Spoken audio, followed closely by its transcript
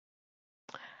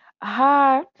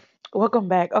Hi, welcome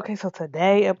back. Okay, so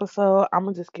today episode, I'm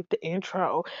gonna just skip the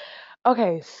intro.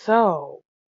 Okay, so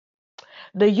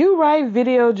the You Right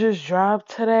video just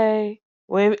dropped today.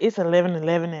 Well, it's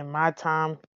 11:11 in my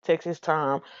time, Texas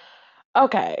time.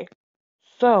 Okay,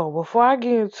 so before I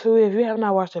get into it, if you have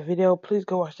not watched the video, please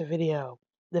go watch the video.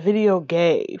 The video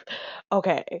gave.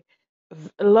 Okay,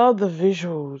 love the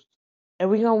visuals. And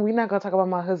we not gonna talk about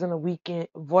my husband the weekend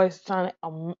voice trying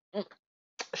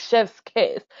Chef's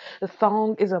Kiss. The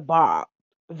song is a bop,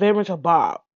 very much a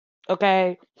bop.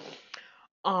 Okay.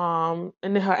 And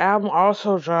then her album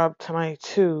also dropped tonight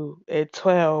too at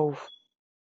 12.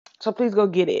 So please go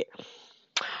get it.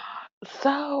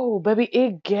 So, baby,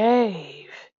 it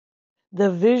gave. The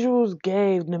visuals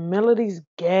gave, the melodies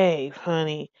gave,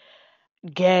 honey.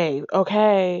 Gave.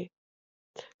 Okay.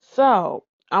 So,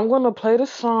 I'm gonna play the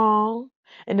song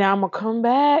and then I'm gonna come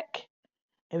back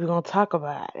and we're gonna talk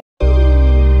about it.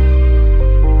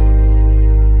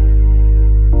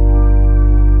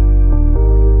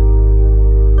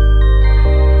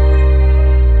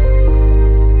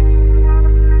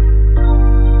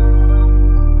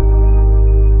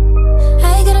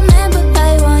 I got a man, but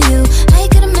I want you. I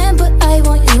got a man, but I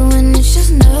want you. And it's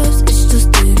just nerves, it's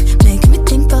just dick, making me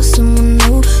think about someone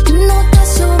new. You know I got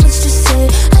so much to say.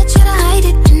 I try to hide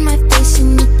it in my face,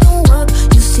 and it don't work.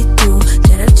 You see through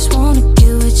that I just wanna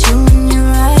get with you, and you're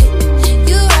right.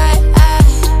 You're right. I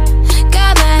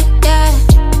got my guy,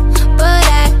 but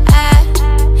I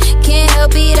can't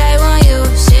help it. I want you.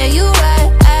 Say you right.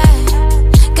 I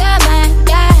got my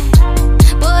guy,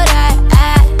 but I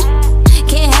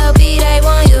can't help it, I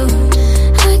want you.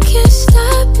 I can't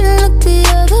stop and look the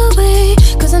other way,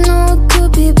 'cause I know it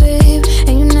could be, babe,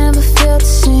 and you never felt the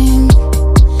same.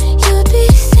 You'd be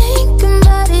thinking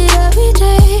about it every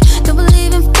day. Don't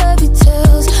believe in fairy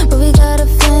tales, but we got our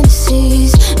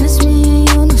fantasies. And it's me and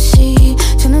you, no she,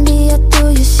 tryna be out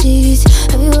through your sheets.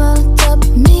 Have you all on top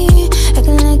of me,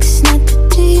 acting like it's not that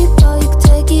deep? Oh, you can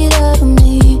take it out of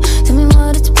me. Tell me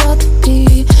what it's about to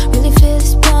be. Really feel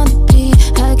it's bound to be.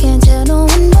 I can't tell no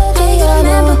one but I got a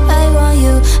man, but I want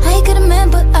you. I got a man,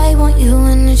 but I want you.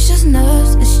 And it's just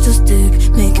nerves, it's just dick,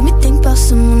 making me think about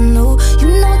someone new. You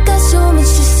know I got so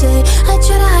much to say. I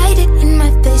try to hide it in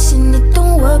my face, and it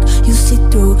don't work. You see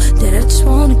through that I just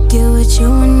wanna get with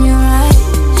you, and you're right.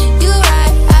 You're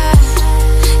right. I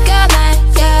got my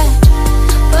guy,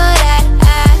 but I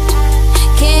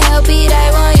can't help it. I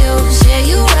want you. Say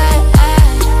you right. I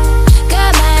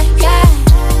got my guy,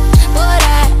 but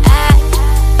I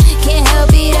can't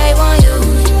help it. I want you.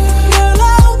 Girl,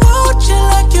 I want you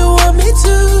like you want me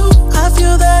to. I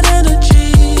feel that energy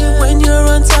when you're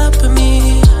on top of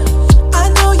me. I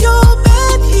know your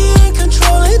man, he ain't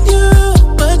controlling you,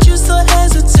 but you still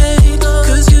hesitate,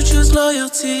 'cause you choose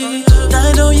loyalty.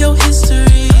 I know your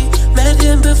history, met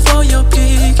him before your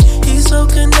peak. He's so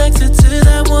connected to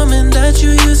that woman that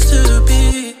you used to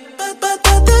be. But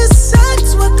this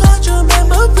sex will cloud your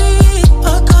memory.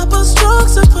 A couple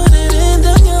strokes to put it in,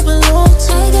 then you belong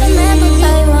to I got a me. man, but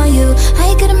I want you.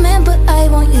 I got a man, but I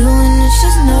want you. And it's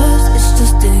just nerves, it's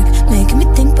just dick, making me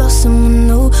think about someone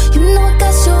new. You know I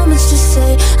got so much to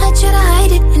say. I try to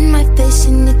hide it in my face,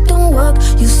 and it don't work.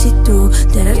 You see through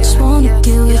that I just wanna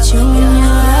get with you, and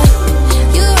you're right.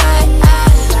 You're right. I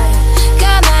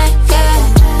got my guy,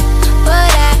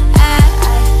 but I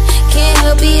can't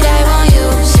help it. I want you.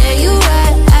 Say you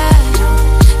right. I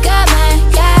got my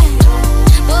guy,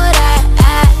 but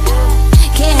I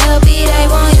can't help it. I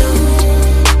want you.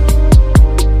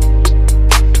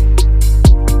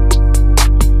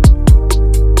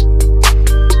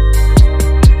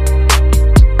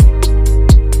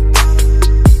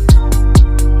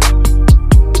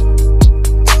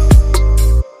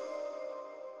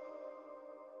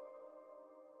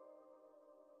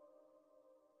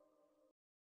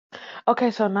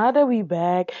 Okay, so now that we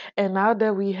back and now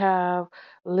that we have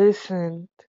listened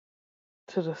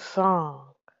to the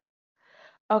song,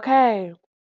 okay,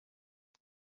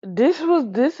 this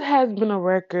has been a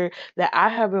record that I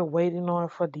have been waiting on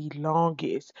for the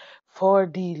longest. For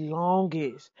the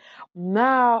longest.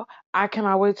 Now I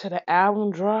cannot wait till the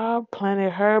album drop,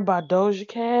 Planet Her by Doja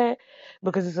Cat,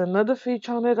 because it's another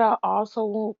feature on it I also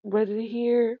want ready to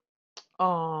hear.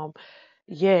 Um,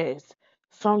 yes.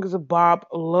 Song is a bop.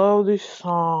 Love this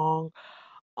song.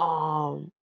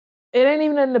 Um, it ain't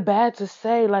even nothing bad to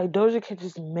say. Like Doja Cat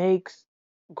just makes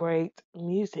great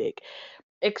music.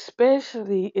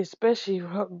 Especially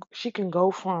she can go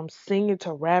from singing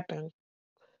to rapping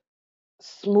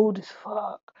smooth as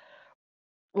fuck.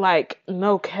 Like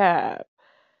no cap.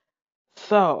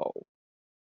 So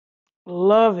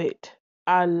love it.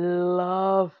 I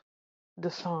love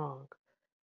the song.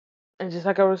 And just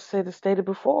like I was stated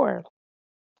before,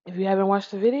 if you haven't watched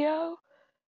the video,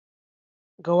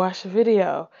 go watch the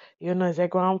video. You'll know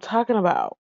exactly what I'm talking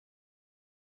about.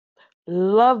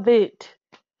 Love it.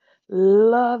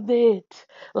 Love it.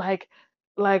 Like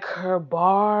her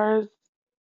bars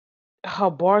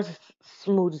is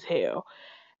smooth as hell.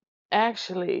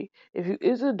 Actually, if you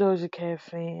is a Doja Cat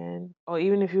fan, or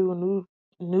even if you were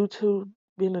new to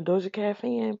being a Doja Cat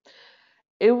fan,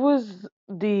 it was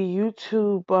the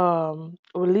YouTube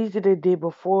release that they did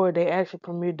before they actually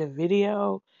premiered the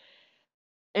video.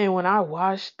 And when I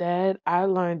watched that, I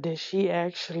learned that she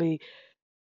actually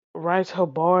writes her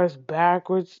bars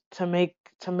backwards to make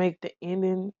the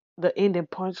ending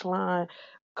punchline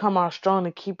come out strong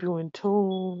to keep you in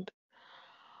tune.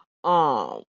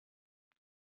 Um,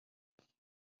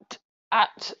 I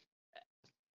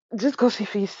just go see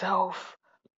for yourself.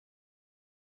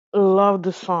 Love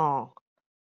the song.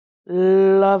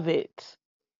 Love it.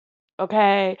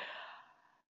 Okay?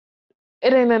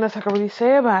 It ain't nothing else I can really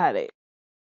say about it.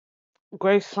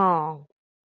 Great song.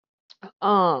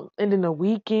 And then The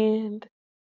Weeknd.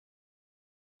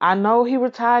 I know he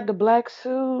retired the black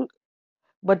suit,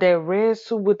 but that red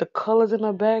suit with the colors in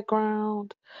the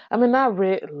background. I mean, not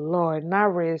red, Lord,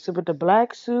 not red suit, but the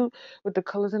black suit with the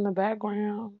colors in the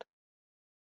background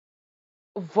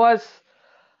was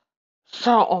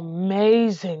so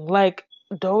amazing. Like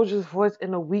Doja's voice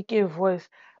and the Weeknd voice,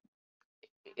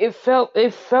 it felt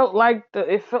like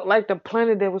the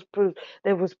planet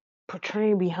that was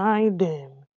portraying behind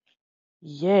them.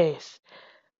 Yes,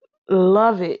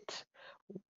 love it.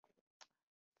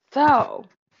 So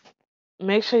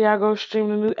make sure y'all go stream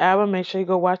the new album. Make sure you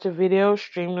go watch the video,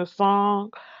 stream the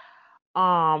song.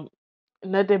 Um,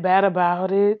 Nothing bad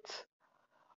about it.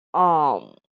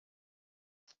 Um,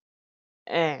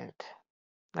 and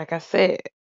like I said,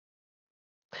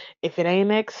 if it ain't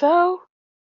XO,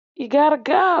 you gotta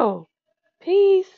go. Peace.